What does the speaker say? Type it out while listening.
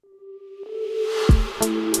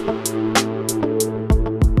Hi,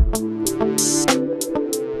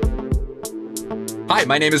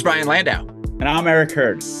 my name is Brian Landau. And I'm Eric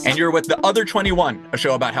Hurd. And you're with The Other 21, a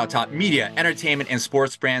show about how top media, entertainment, and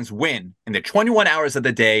sports brands win in the 21 hours of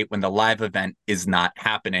the day when the live event is not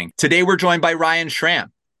happening. Today, we're joined by Ryan Schram.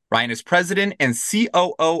 Ryan is president and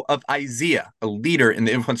COO of IZEA, a leader in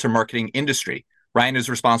the influencer marketing industry. Ryan is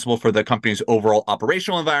responsible for the company's overall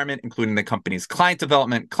operational environment, including the company's client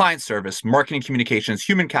development, client service, marketing communications,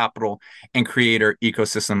 human capital, and creator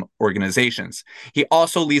ecosystem organizations. He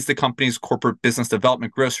also leads the company's corporate business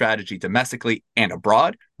development growth strategy domestically and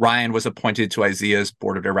abroad. Ryan was appointed to IZEA's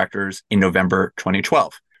board of directors in November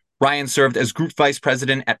 2012. Ryan served as group vice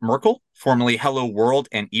president at Merkle, formerly Hello World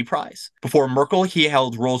and ePrize. Before Merkle, he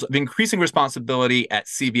held roles of increasing responsibility at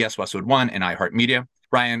CBS Westwood One and iHeartMedia.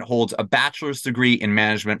 Ryan holds a bachelor's degree in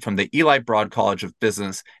management from the Eli Broad College of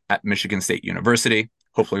Business at Michigan State University.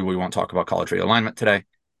 Hopefully, we won't talk about college realignment today.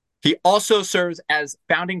 He also serves as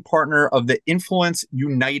founding partner of the Influence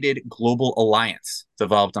United Global Alliance,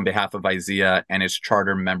 developed on behalf of IZEA and its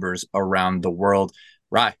charter members around the world.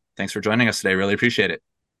 Ryan, thanks for joining us today. Really appreciate it.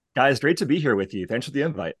 Guys, great to be here with you. Thanks for the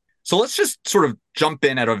invite. So let's just sort of jump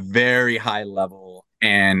in at a very high level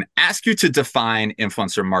and ask you to define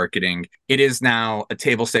influencer marketing. It is now a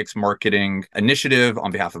table stakes marketing initiative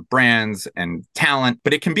on behalf of brands and talent,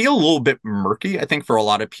 but it can be a little bit murky, I think, for a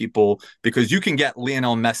lot of people, because you can get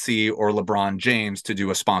Lionel Messi or LeBron James to do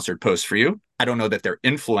a sponsored post for you. I don't know that they're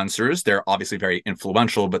influencers. They're obviously very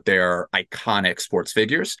influential, but they're iconic sports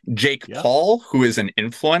figures. Jake Paul, who is an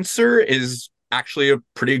influencer, is actually a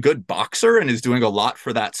pretty good boxer and is doing a lot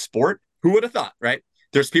for that sport. Who would have thought, right?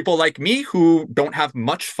 There's people like me who don't have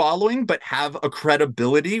much following, but have a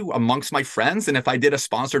credibility amongst my friends. And if I did a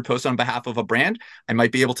sponsored post on behalf of a brand, I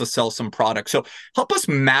might be able to sell some products. So help us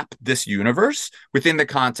map this universe within the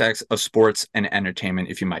context of sports and entertainment,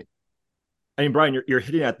 if you might. I mean, Brian, you're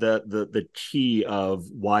hitting at the key of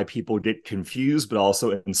why people get confused, but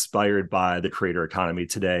also inspired by the creator economy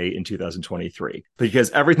today in 2023.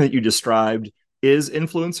 Because everything that you described is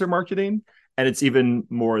influencer marketing, and it's even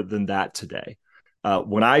more than that today.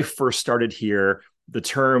 When I first started here, the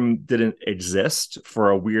term didn't exist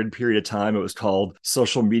for a weird period of time. It was called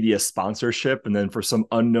social media sponsorship. And then for some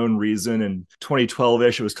unknown reason in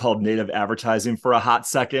 2012-ish, it was called native advertising for a hot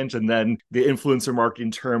second. And then the influencer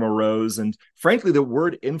marketing term arose. And frankly, the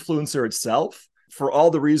word influencer itself, for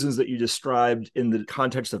all the reasons that you described in the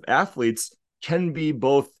context of athletes, can be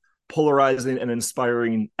both polarizing and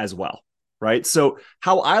inspiring as well, right? So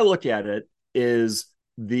how I look at it is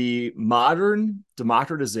the modern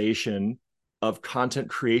democratization of content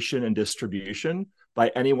creation and distribution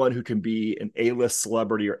by anyone who can be an A-list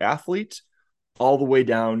celebrity or athlete, all the way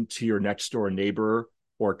down to your next door neighbor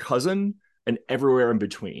or cousin and everywhere in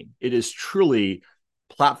between. It is truly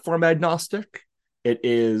platform agnostic. It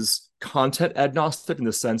is content agnostic in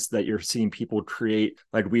the sense that you're seeing people create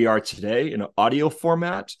like we are today in an audio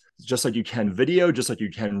format, just like you can video, just like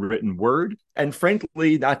you can written word. And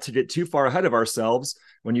frankly, not to get too far ahead of ourselves,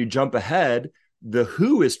 when you jump ahead, the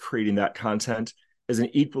who is creating that content is an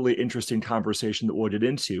equally interesting conversation that we'll get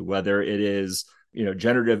into, whether it is,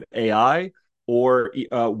 generative AI or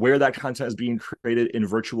where that content is being created in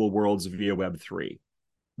virtual worlds via Web3.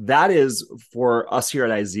 That is, for us here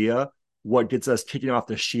at IZEA, what gets us kicking off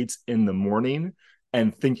the sheets in the morning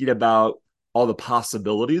and thinking about all the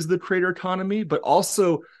possibilities of the creator economy, but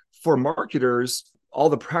also for marketers, all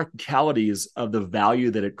the practicalities of the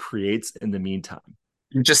value that it creates in the meantime.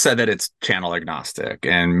 You just said that it's channel agnostic,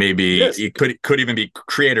 and maybe it could even be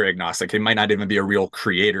creator agnostic. It might not even be a real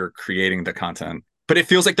creator creating the content. But it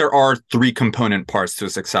feels like there are three component parts to a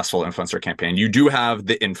successful influencer campaign. You do have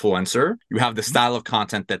the influencer, you have the style of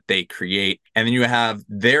content that they create, and then you have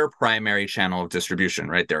their primary channel of distribution,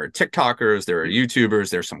 right? There are TikTokers, there are YouTubers,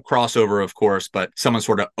 there's some crossover, of course, but someone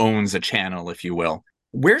sort of owns a channel, if you will.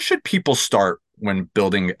 Where should people start when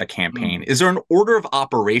building a campaign? Is there an order of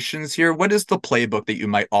operations here? What is the playbook that you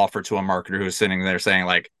might offer to a marketer who's sitting there saying,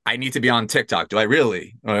 like, I need to be on TikTok. Do I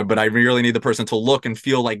really? But I really need the person to look and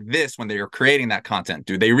feel like this when they are creating that content.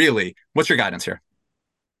 Do they really? What's your guidance here?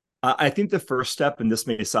 I think the first step, and this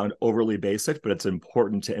may sound overly basic, but it's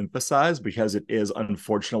important to emphasize because it is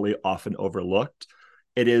unfortunately often overlooked.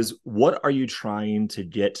 It is, what are you trying to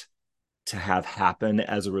get to have happen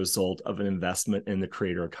as a result of an investment in the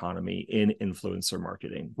creator economy in influencer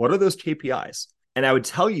marketing? What are those KPIs? And I would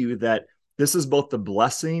tell you that this is both the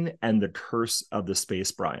blessing and the curse of the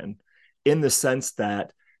space, Brian, in the sense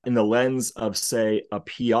that in the lens of, say, a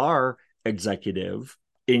PR executive,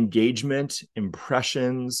 engagement,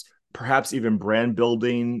 impressions, perhaps even brand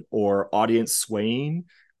building or audience swaying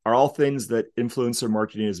are all things that influencer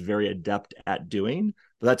marketing is very adept at doing.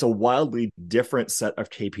 But that's a wildly different set of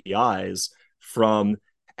KPIs from,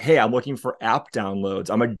 hey, I'm looking for app downloads.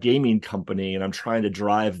 I'm a gaming company and I'm trying to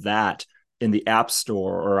drive that in the App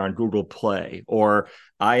Store or on Google Play. Or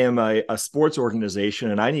I am a sports organization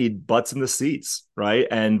and I need butts in the seats, right?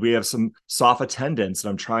 And we have some soft attendance and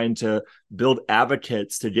I'm trying to build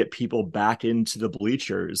advocates to get people back into the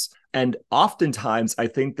bleachers. And oftentimes, I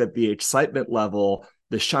think that the excitement level,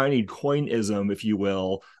 the shiny coinism, if you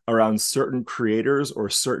will, around certain creators or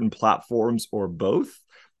certain platforms or both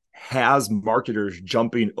has marketers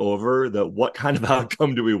jumping over the what kind of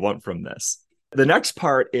outcome do we want from this? The next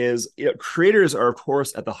part is, creators are, of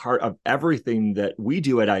course, at the heart of everything that we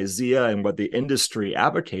do at IZEA and what the industry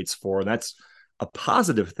advocates for. And that's a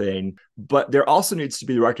positive thing. But there also needs to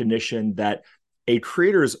be the recognition that a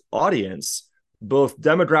creator's audience, both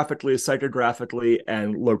demographically, psychographically,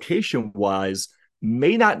 and location-wise,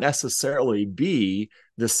 may not necessarily be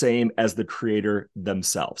the same as the creator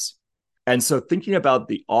themselves. And so thinking about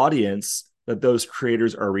the audience that those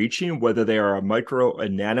creators are reaching, whether they are a micro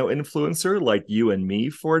and nano influencer like you and me,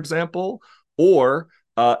 for example, or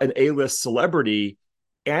an A-list celebrity,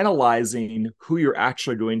 analyzing who you're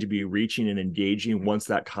actually going to be reaching and engaging once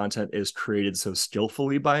that content is created so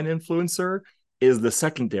skillfully by an influencer is the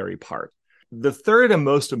secondary part. The third and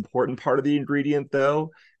most important part of the ingredient,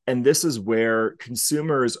 though, and this is where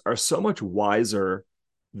consumers are so much wiser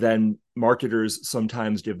than marketers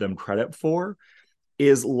sometimes give them credit for,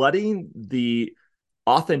 is letting the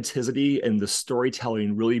authenticity and the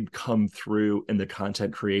storytelling really come through in the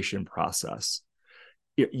content creation process.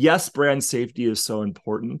 Yes, brand safety is so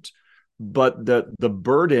important, but the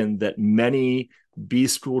burden that many B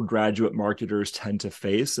school graduate marketers tend to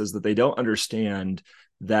face is that they don't understand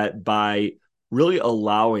that by really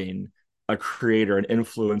allowing a creator, an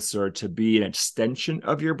influencer, to be an extension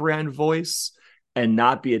of your brand voice and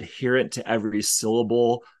not be adherent to every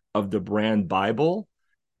syllable of the brand Bible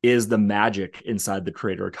is the magic inside the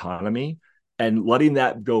creator economy. And letting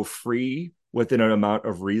that go free within an amount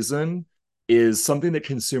of reason is something that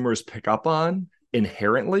consumers pick up on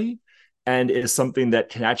inherently and is something that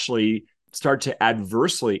can actually start to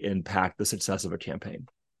adversely impact the success of a campaign.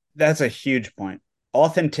 That's a huge point.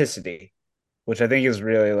 Authenticity, which I think is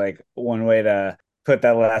really like one way to put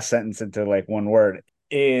that last sentence into like one word,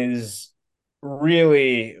 is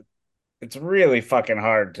really, it's really fucking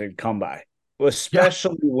hard to come by,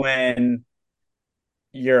 especially when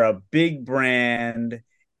you're a big brand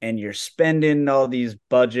and you're spending all these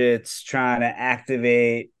budgets trying to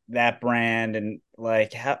activate that brand. And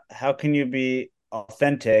like, how can you be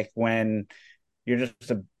authentic when you're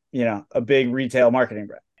just a big retail marketing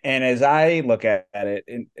brand? And as I look at it,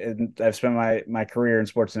 and I've spent my career in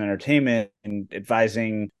sports and entertainment and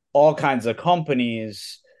advising all kinds of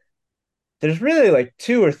companies, there's really like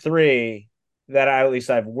two or three that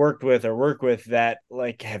I've worked with that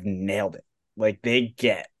like have nailed it. Like they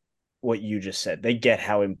get what you just said. They get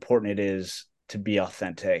how important it is to be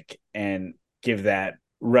authentic and give that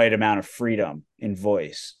right amount of freedom in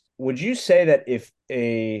voice. Would you say that if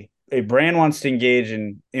a brand wants to engage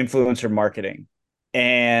in influencer marketing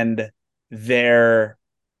and they're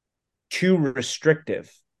too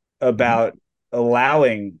restrictive about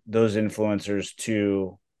allowing those influencers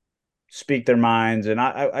to speak their minds, and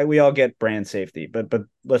we all get brand safety, but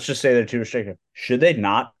let's just say they're too restrictive, should they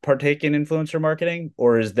not partake in influencer marketing?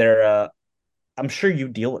 Or is there I'm sure you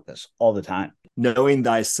deal with this all the time. Knowing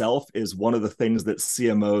thyself is one of the things that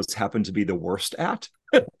CMOs happen to be the worst at.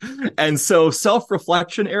 And so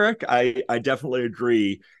self-reflection, Eric, I definitely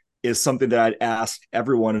agree, is something that I'd ask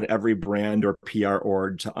everyone in every brand or PR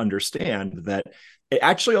org to understand, that it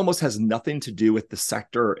actually almost has nothing to do with the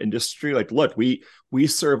sector or industry. Like, look, we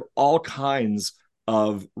serve all kinds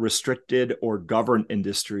of restricted or governed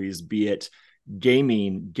industries, be it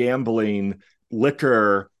gaming, gambling,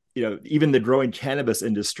 liquor, even the growing cannabis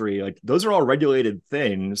industry. Like, those are all regulated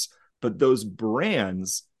things, but those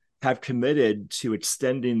brands have committed to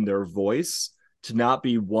extending their voice to not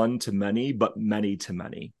be one to many, but many to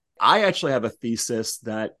many. I actually have a thesis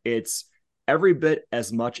that it's every bit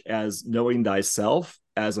as much as knowing thyself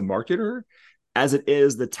as a marketer as it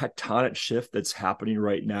is the tectonic shift that's happening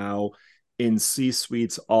right now in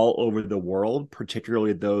C-suites all over the world,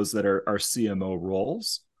 particularly those that are CMO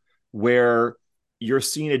roles, where you're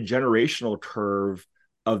seeing a generational curve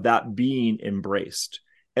of that being embraced.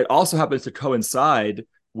 It also happens to coincide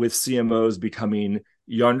with CMOs becoming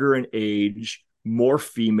younger in age, more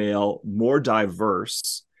female, more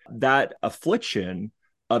diverse. That affliction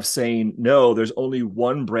of saying, no, there's only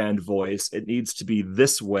one brand voice, it needs to be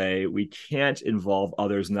this way, we can't involve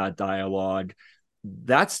others in that dialogue,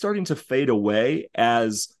 that's starting to fade away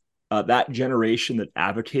as that generation that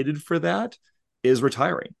advocated for that is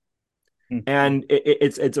retiring. Mm-hmm. And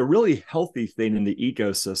it's a really healthy thing in the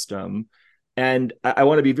ecosystem. And I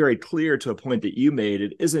want to be very clear to a point that you made.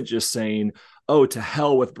 It isn't just saying, oh, to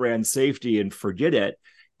hell with brand safety and forget it.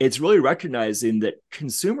 It's really recognizing that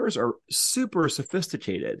consumers are super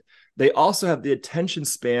sophisticated. They also have the attention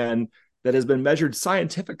span that has been measured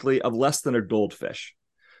scientifically of less than a goldfish.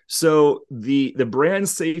 So the brand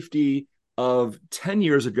safety of 10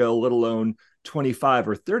 years ago, let alone 25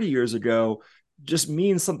 or 30 years ago, just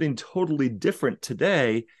means something totally different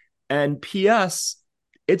today. And P.S.,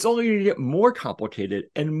 it's only going to get more complicated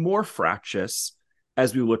and more fractious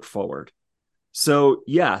as we look forward. So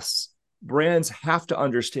yes, brands have to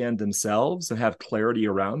understand themselves and have clarity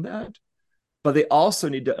around that, but they also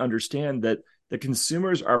need to understand that the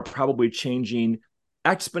consumers are probably changing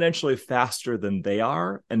exponentially faster than they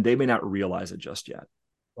are, and they may not realize it just yet.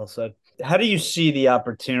 Well said. How do you see the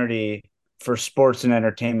opportunity for sports and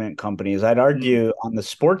entertainment companies? I'd argue on the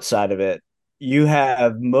sports side of it, you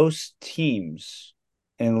have most teams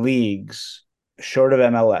and leagues short of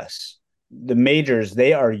MLS. The majors,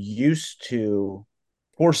 they are used to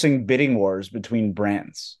forcing bidding wars between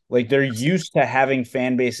brands. Like they're used to having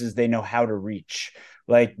fan bases they know how to reach.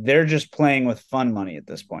 Like they're just playing with fun money at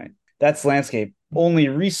this point. That's landscape. Only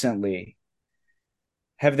recently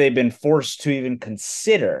have they been forced to even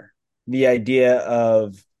consider the idea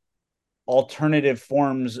of alternative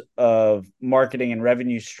forms of marketing and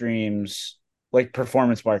revenue streams, like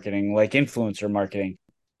performance marketing, like influencer marketing.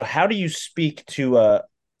 How do you speak to a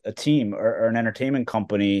team or an entertainment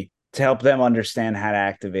company to help them understand how to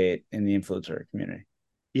activate in the influencer community?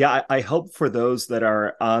 Yeah, I hope for those that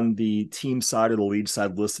are on the team side or the lead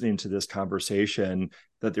side listening to this conversation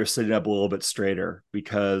that they're sitting up a little bit straighter,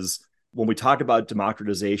 because when we talk about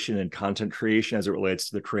democratization and content creation as it relates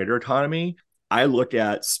to the creator economy, I look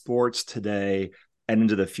at sports today and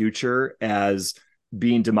into the future as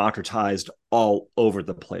being democratized all over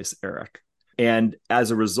the place, Eric. And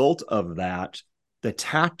as a result of that, the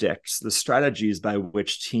tactics, the strategies by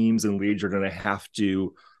which teams and leagues are going to have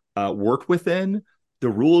to work within, the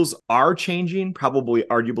rules are changing, probably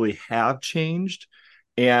arguably have changed,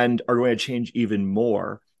 and are going to change even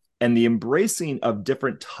more. And the embracing of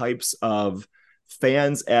different types of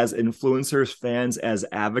fans as influencers, fans as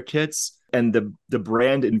advocates, and the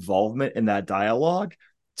brand involvement in that dialogue,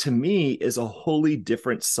 to me, is a wholly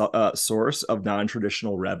different source of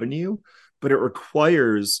non-traditional revenue, but it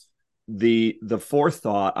requires the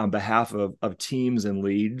forethought on behalf of teams and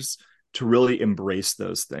leagues to really embrace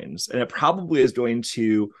those things. And it probably is going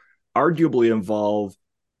to arguably involve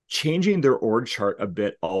changing their org chart a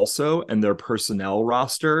bit also, and their personnel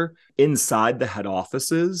roster inside the head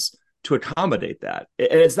offices to accommodate that.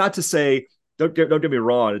 And it's not to say, don't get me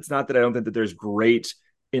wrong, it's not that I don't think that there's great,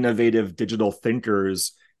 innovative digital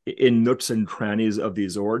thinkers in nooks and crannies of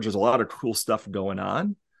these orgs. There's a lot of cool stuff going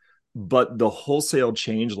on, but the wholesale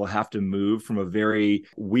change will have to move from a very,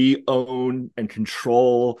 we own and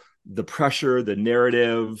control the pressure, the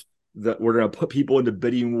narrative, that we're going to put people into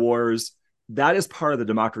bidding wars. That is part of the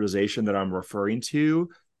democratization that I'm referring to,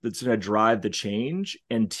 that's going to drive the change.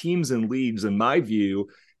 And teams and leagues, in my view,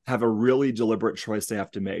 have a really deliberate choice they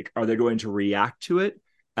have to make. Are they going to react to it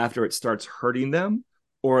after it starts hurting them,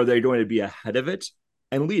 or are they going to be ahead of it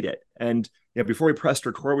and lead it? And before we pressed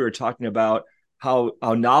record, we were talking about how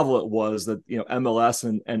novel it was that MLS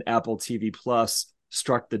and Apple TV Plus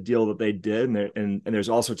struck the deal that they did, and there's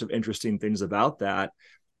all sorts of interesting things about that.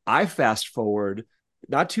 I fast forward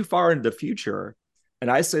not too far into the future, and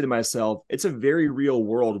I say to myself, it's a very real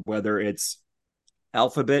world, whether it's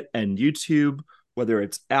Alphabet and YouTube, whether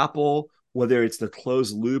it's Apple, whether it's the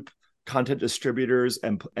closed loop content distributors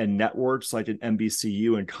and networks like an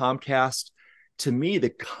NBCU and Comcast. To me, the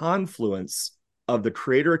confluence of the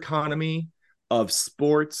creator economy, of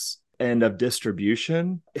sports, and of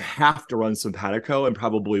distribution have to run simpatico, and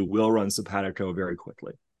probably will run simpatico very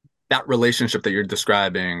quickly. That relationship that you're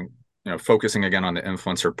describing, focusing again on the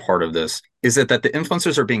influencer part of this, is it that the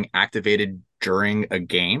influencers are being activated during a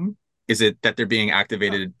game? Is it that they're being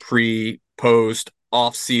activated pre, post,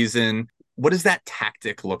 off season? What does that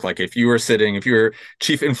tactic look like? If you're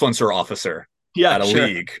chief influencer officer at a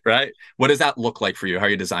league, right? What does that look like for you? How are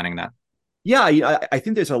you designing that? Yeah, I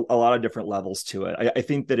think there's a lot of different levels to it. I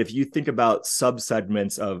think that if you think about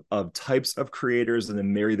subsegments of types of creators and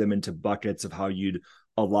then marry them into buckets of how you'd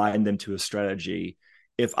align them to a strategy,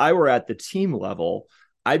 if I were at the team level,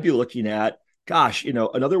 I'd be looking at, Gosh,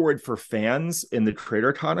 another word for fans in the creator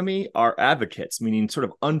economy are advocates, meaning sort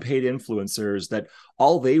of unpaid influencers that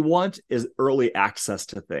all they want is early access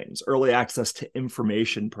to things, early access to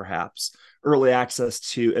information, perhaps, early access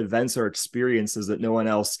to events or experiences that no one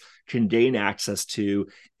else can gain access to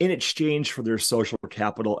in exchange for their social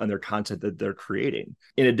capital and their content that they're creating.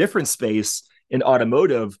 In a different space, in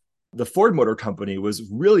automotive, the Ford Motor Company was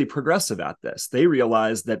really progressive at this. They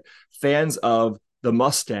realized that fans of the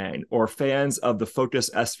Mustang or fans of the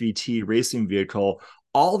Focus SVT racing vehicle,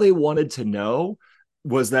 all they wanted to know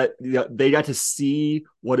was that they got to see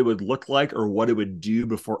what it would look like or what it would do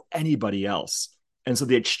before anybody else. And so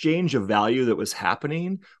the exchange of value that was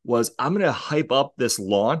happening was, I'm going to hype up this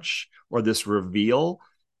launch or this reveal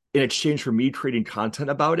in exchange for me creating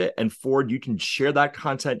content about it. And Ford, you can share that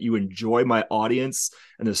content. You enjoy my audience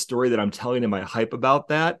and the story that I'm telling and my hype about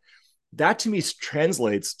that. That to me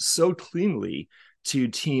translates so cleanly to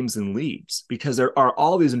teams and leagues, because there are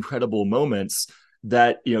all these incredible moments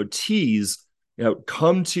that, tease,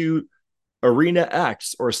 come to Arena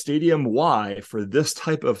X or Stadium Y for this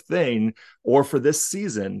type of thing or for this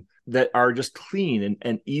season, that are just clean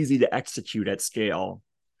and easy to execute at scale.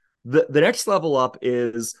 The next level up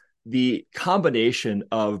is the combination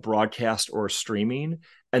of broadcast or streaming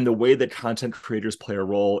and the way that content creators play a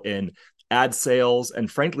role in ad sales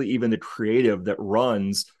and frankly, even the creative that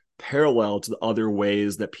runs parallel to the other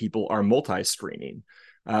ways that people are multi-screening.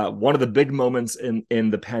 One of the big moments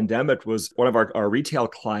in the pandemic was one of our retail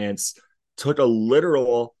clients took a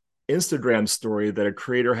literal Instagram story that a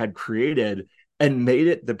creator had created and made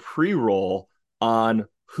it the pre-roll on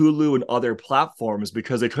Hulu and other platforms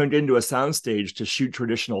because they couldn't get into a soundstage to shoot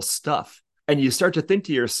traditional stuff. And you start to think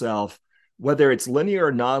to yourself, whether it's linear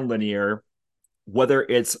or non-linear, whether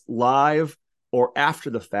it's live or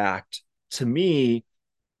after the fact, to me,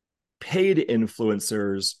 paid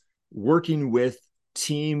influencers working with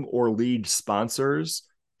team or league sponsors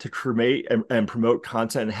to create and promote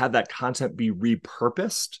content and have that content be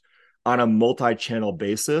repurposed on a multi-channel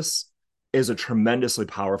basis is a tremendously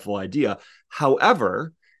powerful idea.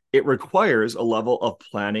 However, it requires a level of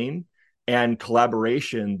planning and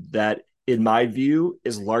collaboration that, in my view,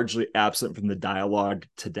 is largely absent from the dialogue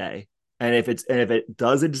today. And if it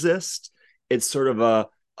does exist, it's sort of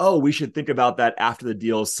we should think about that after the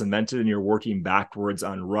deal is cemented and you're working backwards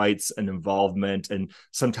on rights and involvement. And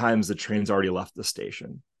sometimes the train's already left the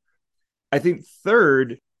station. I think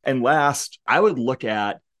third and last, I would look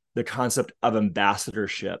at the concept of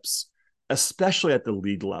ambassadorships, especially at the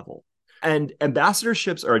league level. And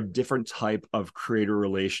ambassadorships are a different type of creator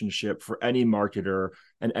relationship for any marketer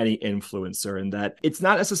and any influencer, in that it's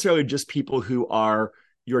not necessarily just people who are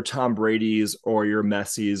your Tom Brady's or your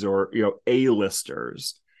Messi's or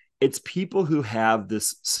A-listers. It's people who have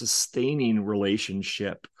this sustaining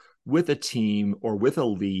relationship with a team or with a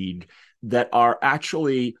league that are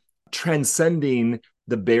actually transcending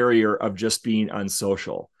the barrier of just being on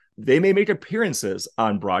social. They may make appearances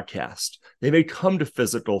on broadcast. They may come to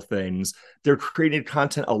physical things. They're creating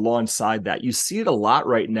content alongside that. You see it a lot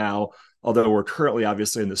right now, although we're currently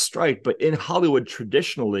obviously in the strike, but in Hollywood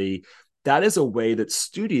traditionally, that is a way that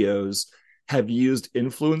studios have used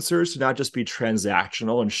influencers to not just be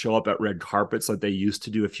transactional and show up at red carpets like they used to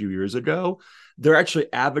do a few years ago. They're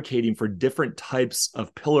actually advocating for different types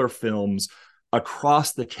of pillar films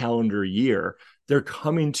across the calendar year. They're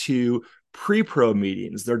coming to pre-pro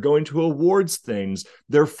meetings. They're going to awards things.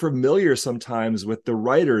 They're familiar sometimes with the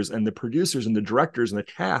writers and the producers and the directors and the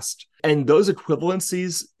cast. And those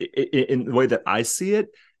equivalencies, in the way that I see it,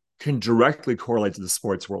 can directly correlate to the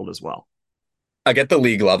sports world as well. I get the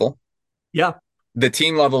league level. Yeah. The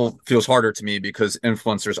team level feels harder to me because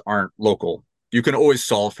influencers aren't local. You can always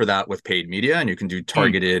solve for that with paid media, and you can do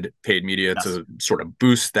targeted paid media to sort of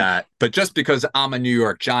boost that. But just because I'm a New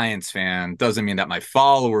York Giants fan doesn't mean that my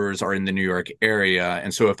followers are in the New York area.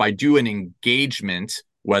 And so if I do an engagement,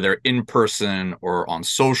 whether in person or on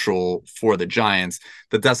social for the Giants,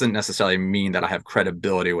 that doesn't necessarily mean that I have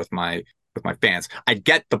credibility with my fans. I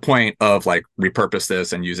get the point of like repurpose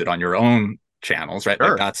this and use it on your own channels, right?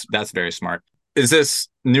 Sure. Like that's very smart. Is this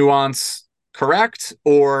nuance correct?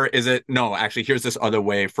 Or is it, no, actually, here's this other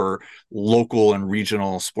way for local and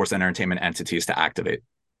regional sports and entertainment entities to activate?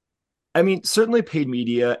 I mean, certainly paid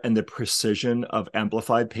media and the precision of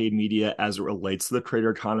amplified paid media as it relates to the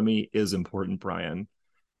creator economy is important, Brian.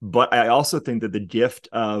 But I also think that the gift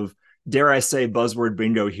of, dare I say, buzzword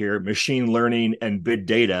bingo here, machine learning and big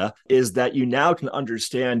data, is that you now can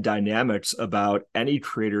understand dynamics about any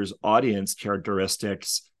creator's audience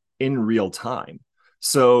characteristics in real time.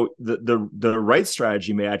 So the right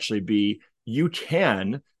strategy may actually be, you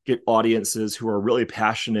can get audiences who are really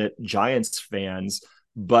passionate Giants fans,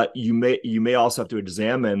 but you may also have to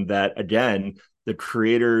examine that, again, the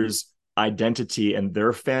creators' identity and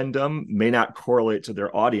their fandom may not correlate to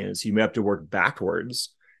their audience. You may have to work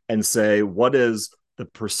backwards and say, what is the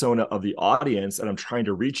persona of the audience? And I'm trying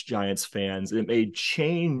to reach Giants fans. It may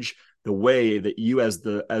change the way that you as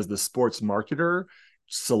the sports marketer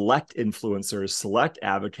select influencers, select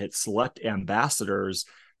advocates, select ambassadors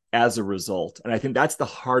as a result. And I think that's the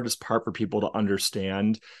hardest part for people to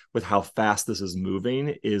understand with how fast this is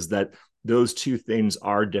moving, is that those two things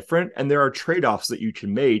are different. And there are trade-offs that you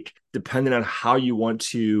can make depending on how you want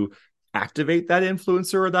to activate that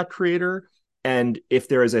influencer or that creator. And if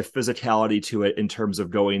there is a physicality to it in terms of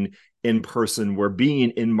going in person, where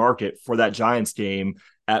being in market for that Giants game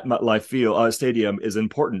at MetLife Field Stadium is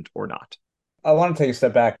important or not. I want to take a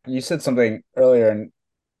step back. You said something earlier, and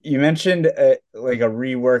you mentioned like a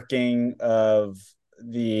reworking of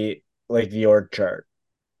the org chart,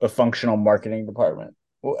 a functional marketing department.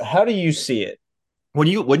 How do you see it? When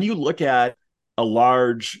you look at a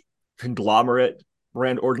large conglomerate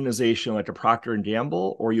brand organization like a Procter and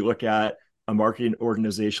Gamble, or you look at a marketing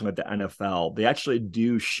organization like the NFL, they actually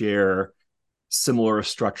do share similar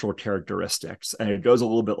structural characteristics. And it goes a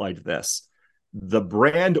little bit like this. The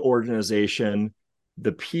brand organization,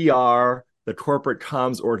 the PR, the corporate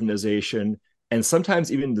comms organization, and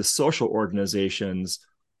sometimes even the social organizations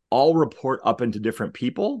all report up into different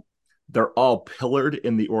people. They're all pillared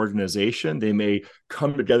in the organization. They may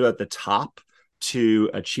come together at the top to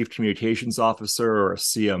a chief communications officer or a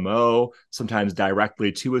CMO, sometimes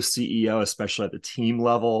directly to a CEO, especially at the team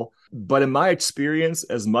level. But in my experience,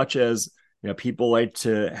 as much as people like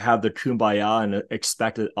to have the kumbaya and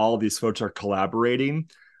expect that all of these folks are collaborating,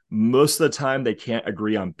 most of the time they can't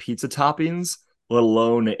agree on pizza toppings, let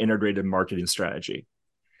alone an integrated marketing strategy.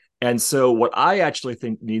 And so what I actually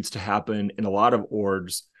think needs to happen in a lot of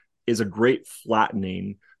orgs is a great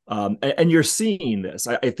flattening. And you're seeing this.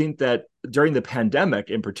 I think that during the pandemic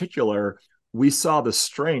in particular, we saw the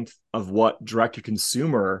strength of what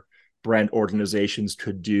direct-to-consumer brand organizations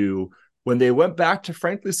could do when they went back to,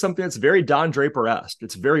 frankly, something that's very Don Draper-esque.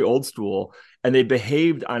 It's very old school, and they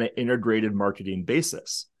behaved on an integrated marketing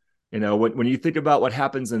basis. When you think about what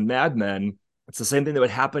happens in Mad Men, it's the same thing that would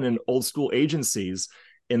happen in old school agencies,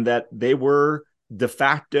 in that they were de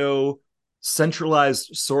facto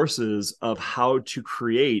centralized sources of how to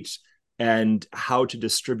create and how to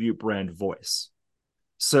distribute brand voice.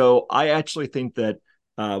 So I actually think that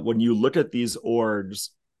when you look at these orgs,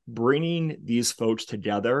 bringing these folks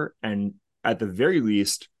together and at the very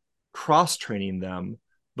least cross-training them,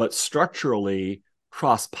 but structurally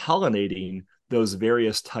cross-pollinating those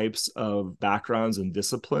various types of backgrounds and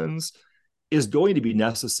disciplines is going to be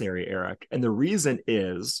necessary, Eric. And the reason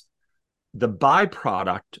is the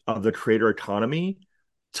byproduct of the creator economy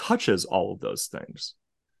touches all of those things.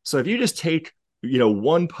 So if you just take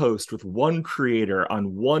one post with one creator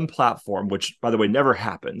on one platform, which, by the way, never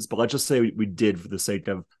happens, but let's just say we did for the sake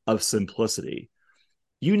of simplicity,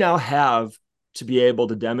 you now have to be able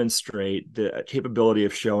to demonstrate the capability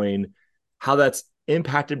of showing how that's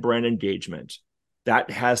impacted brand engagement. That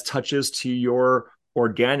has touches to your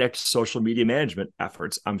organic social media management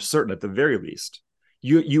efforts, I'm certain, at the very least.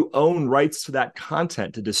 You own rights to that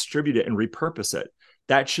content to distribute it and repurpose it.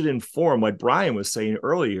 That should inform, like Brian was saying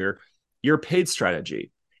earlier, your paid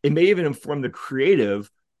strategy. It may even inform the creative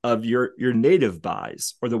of your native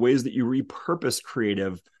buys, or the ways that you repurpose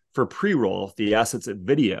creative for pre-roll, the assets at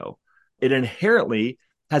video. It inherently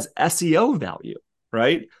has SEO value,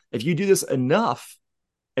 right? If you do this enough,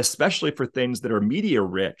 especially for things that are media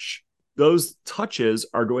rich, those touches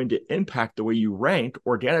are going to impact the way you rank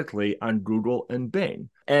organically on Google and Bing.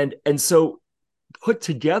 And so put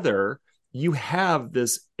together, you have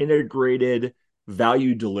this integrated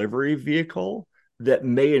value delivery vehicle that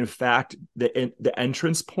may, in fact, the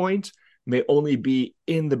entrance point may only be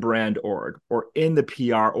in the brand org or in the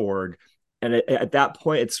PR org. And at that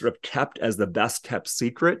point, it's sort of kept as the best kept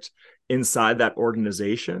secret inside that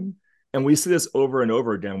organization. And we see this over and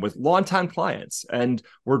over again with longtime clients, and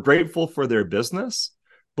we're grateful for their business.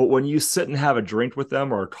 But when you sit and have a drink with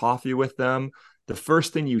them or a coffee with them, the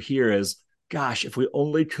first thing you hear is, gosh, if we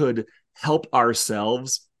only could help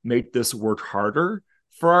ourselves make this work harder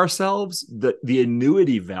for ourselves, the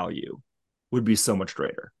annuity value would be so much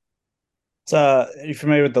greater. So, are you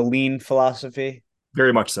familiar with the lean philosophy?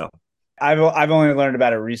 Very much so. I've only learned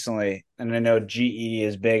about it recently, and I know GE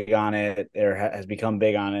is big on it, or has become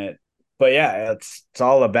big on it. But yeah, it's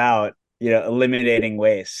all about eliminating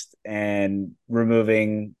waste and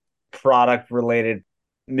removing product related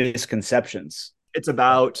misconceptions. It's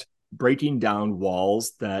about breaking down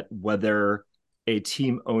walls that whether a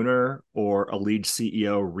team owner or a lead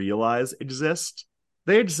CEO realize exist,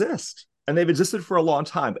 they exist. And they've existed for a long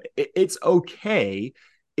time. It's okay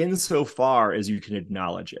insofar as you can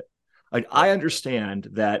acknowledge it. Like, I understand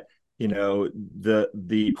that,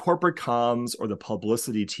 the corporate comms or the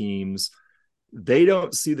publicity teams, they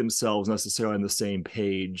don't see themselves necessarily on the same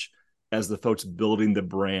page as the folks building the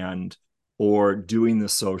brand or doing the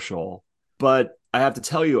social. But I have to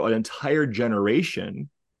tell you, an entire generation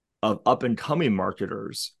of up and coming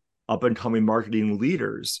marketers, up and coming marketing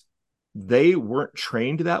leaders, they weren't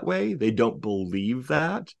trained that way. They don't believe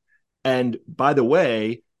that. And by the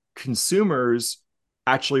way, consumers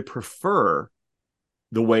actually prefer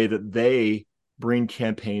the way that they bring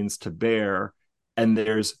campaigns to bear. And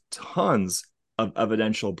there's tons of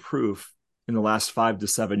evidential proof in the last 5 to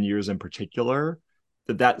 7 years in particular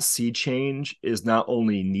that sea change is not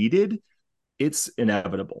only needed, it's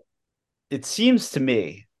inevitable. It seems to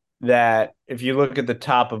me that if you look at the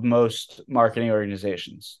top of most marketing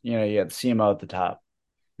organizations, you got the CMO at the top.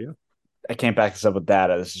 Yeah. I can't back this up with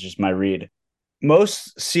data. This is just my read.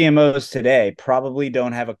 Most CMOs today probably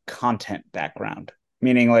don't have a content background,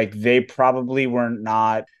 meaning like they probably were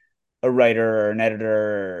not a writer or an editor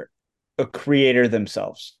or a creator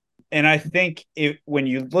themselves. And I think when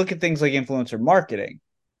you look at things like influencer marketing,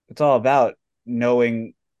 it's all about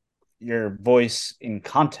knowing your voice in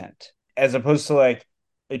content, as opposed to like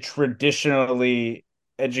a traditionally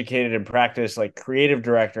educated and practiced like creative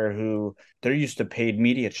director who they're used to paid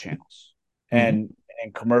media channels and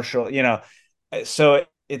commercial, so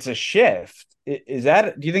it's a shift. Is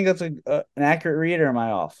that, do you think that's an accurate read, or am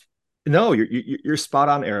I off? No, you're spot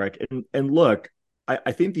on, Eric. And look,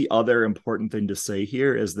 I think the other important thing to say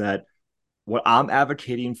here is that what I'm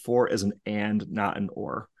advocating for is an and, not an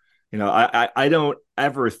or. I don't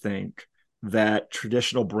ever think that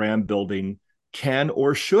traditional brand building can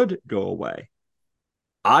or should go away.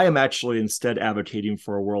 I am actually instead advocating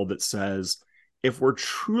for a world that says, if we're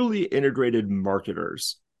truly integrated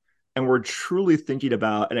marketers and we're truly thinking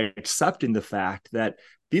about and accepting the fact that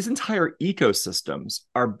these entire ecosystems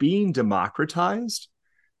are being democratized,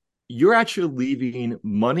 you're actually leaving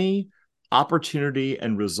money, opportunity,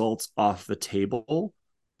 and results off the table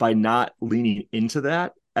by not leaning into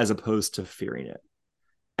that as opposed to fearing it.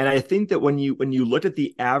 And I think that when you look at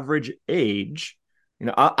the average age,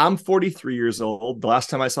 I'm 43 years old. The last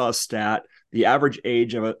time I saw a stat, the average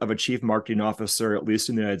age of a chief marketing officer, at least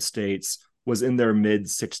in the United States, was in their mid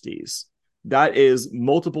 60s. That is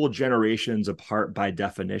multiple generations apart by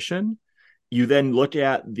definition. You then look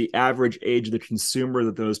at the average age of the consumer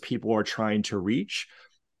that those people are trying to reach.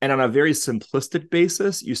 And on a very simplistic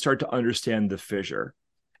basis, you start to understand the fissure.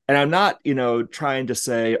 And I'm not, trying to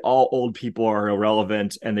say all old people are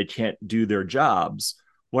irrelevant and they can't do their jobs.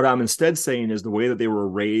 What I'm instead saying is the way that they were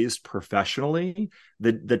raised professionally,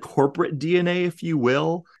 the corporate DNA, if you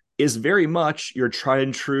will, is very much your tried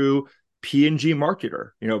and true P&G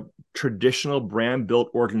marketer, traditional brand built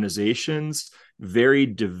organizations, very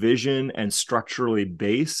division and structurally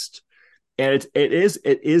based. And it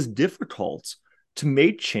is difficult to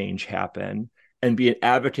make change happen and be an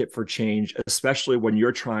advocate for change, especially when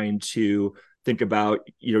you're trying to think about,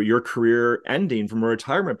 your career ending from a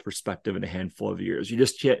retirement perspective in a handful of years. You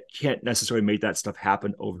just can't necessarily make that stuff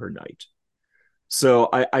happen overnight. So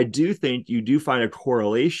I do think you do find a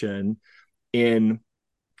correlation in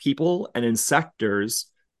people and in sectors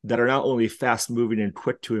that are not only fast moving and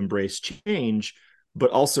quick to embrace change, but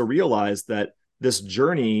also realize that this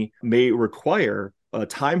journey may require a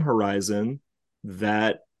time horizon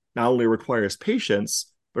that not only requires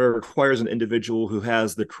patience, but it requires an individual who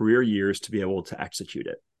has the career years to be able to execute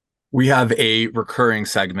it. We have a recurring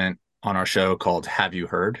segment on our show called Have You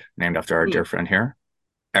Heard, named after our dear friend here,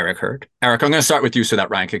 Eric Hurd. Eric, I'm going to start with you so that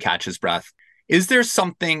Ryan could catch his breath. Is there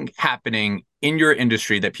something happening in your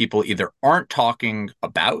industry that people either aren't talking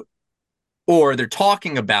about or they're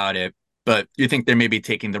talking about it, but you think they may be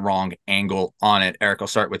taking the wrong angle on it? Eric, I'll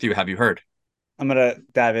start with you. Have you heard? I'm going to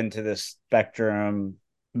dive into this Spectrum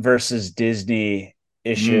versus Disney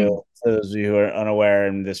issue. For those of you who are unaware,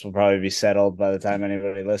 and this will probably be settled by the time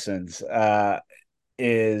anybody listens,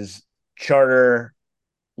 is Charter,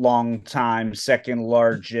 long time second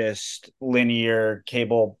largest linear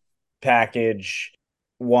cable package,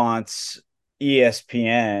 wants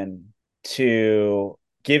ESPN to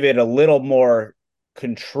give it a little more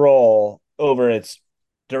control over its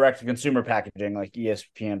direct to consumer packaging, like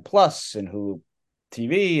ESPN Plus and Hulu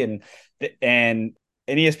TV, and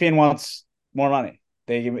ESPN wants more money.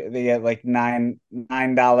 They get like $9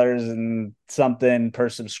 and something per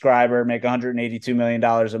subscriber, make $182 million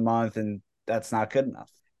a month, and that's not good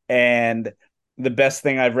enough. And the best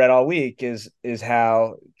thing I've read all week is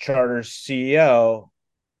how Charter's CEO,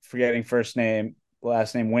 forgetting first name,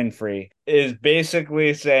 last name Winfrey, is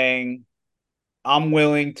basically saying, I'm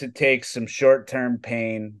willing to take some short-term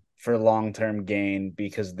pain for long-term gain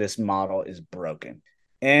because this model is broken.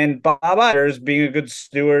 And Bob Iger is being a good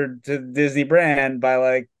steward to the Disney brand by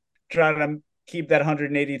like trying to keep that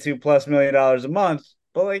 $182+ million a month.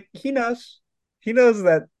 But like he knows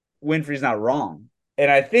that Winfrey's not wrong. And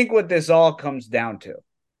I think what this all comes down to,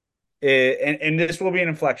 and this will be an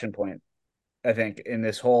inflection point, I think, in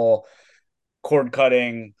this whole cord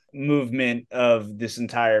cutting movement of this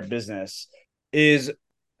entire business, is,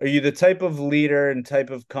 are you the type of leader and type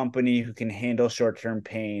of company who can handle short-term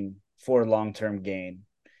pain for long-term gain?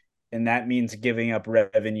 And that means giving up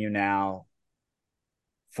revenue now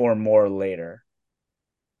for more later.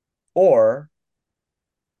 Or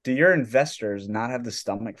do your investors not have the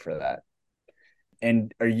stomach for that?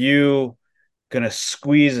 And are you going to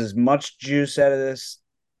squeeze as much juice out of this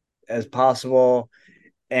as possible,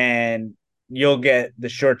 and you'll get the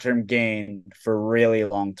short-term gain for really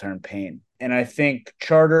long-term pain? And I think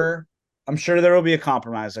Charter, I'm sure there will be a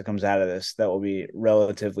compromise that comes out of this that will be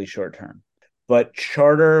relatively short-term. But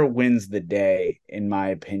Charter wins the day, in my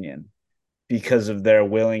opinion, because of their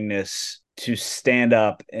willingness to stand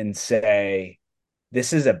up and say,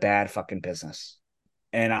 this is a bad fucking business.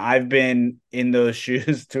 And I've been in those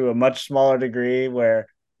shoes to a much smaller degree, where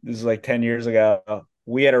this is like 10 years ago.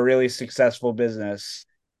 We had a really successful business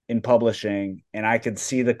in publishing, and I could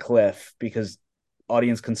see the cliff because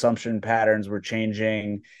audience consumption patterns were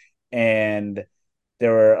changing. And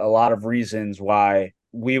there were a lot of reasons why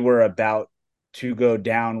we were about to go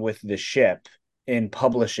down with the ship in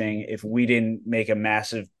publishing if we didn't make a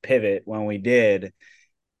massive pivot when we did.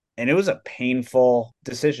 And it was a painful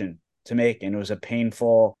decision to make, and it was a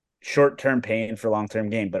painful short-term pain for long-term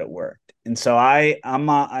gain, but it worked. And so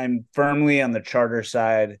I'm firmly on the Charter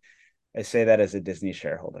side. I say that as a Disney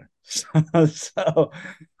shareholder. So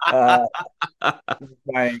my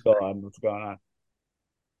angle on what's going on.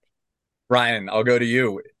 Ryan, I'll go to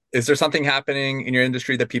you. Is there something happening in your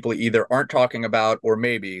industry that people either aren't talking about or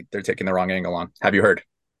maybe they're taking the wrong angle on? Have you heard?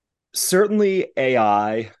 Certainly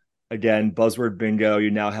AI. Again, buzzword bingo.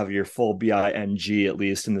 You now have your full BING, at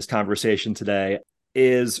least in this conversation today,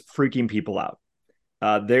 is freaking people out.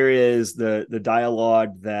 There is the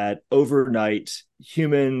dialogue that overnight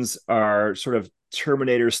humans are sort of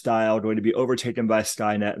Terminator style going to be overtaken by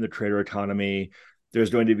Skynet and the creator economy. There's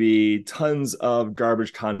going to be tons of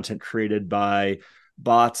garbage content created by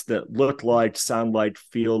bots that look like, sound like,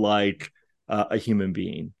 feel like a human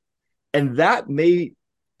being. And that may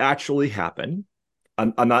actually happen.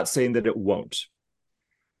 I'm not saying that it won't.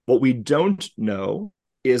 What we don't know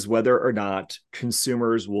is whether or not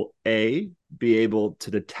consumers will, A, be able to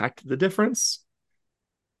detect the difference.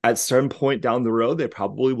 At some point down the road, they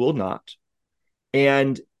probably will not.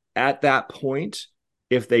 And at that point,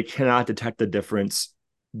 if they cannot detect the difference,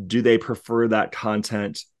 do they prefer that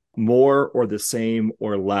content more or the same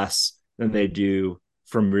or less than they do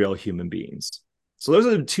from real human beings? So those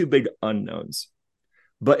are the two big unknowns.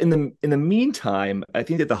 But in the meantime, I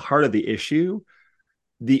think at the heart of the issue,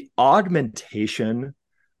 the augmentation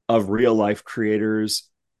of real life creators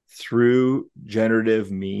through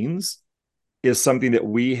generative means is something that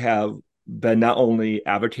we have been not only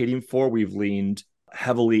advocating for, we've leaned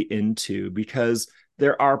heavily into, because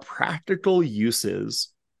there are practical uses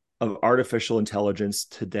of artificial intelligence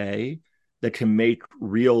today that can make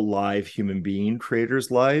real live human being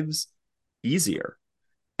creators' lives easier.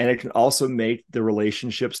 And it can also make the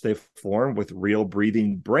relationships they form with real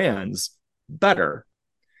breathing brands better.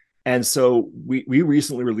 And so we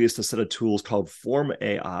recently released a set of tools called Form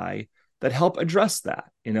AI that help address that.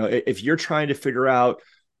 You know, if you're trying to figure out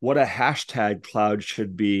what a hashtag cloud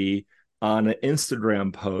should be on an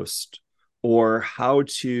Instagram post, or how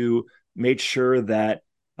to make sure that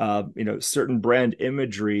certain brand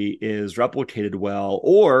imagery is replicated well,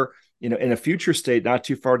 or in a future state, not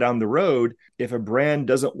too far down the road, if a brand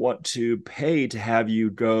doesn't want to pay to have you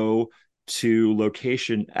go to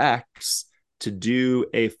location X to do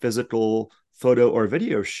a physical photo or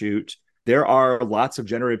video shoot, there are lots of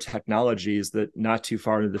generative technologies that not too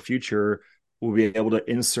far into the future will be able to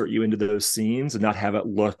insert you into those scenes and not have it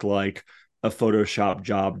look like a Photoshop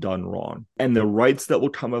job done wrong. And the rights that will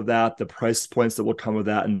come of that, the price points that will come of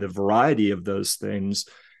that, and the variety of those things,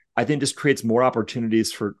 I think just creates more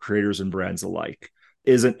opportunities for creators and brands alike.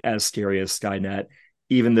 Isn't as scary as Skynet,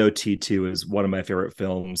 even though T2 is one of my favorite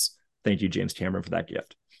films. Thank you, James Cameron, for that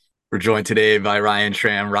gift. We're joined today by Ryan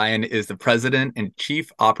Schram. Ryan is the president and chief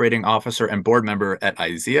operating officer and board member at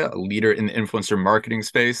IZEA, a leader in the influencer marketing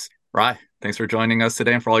space. Ryan, thanks for joining us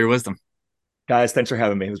today and for all your wisdom. Guys, thanks for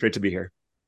having me. It was great to be here.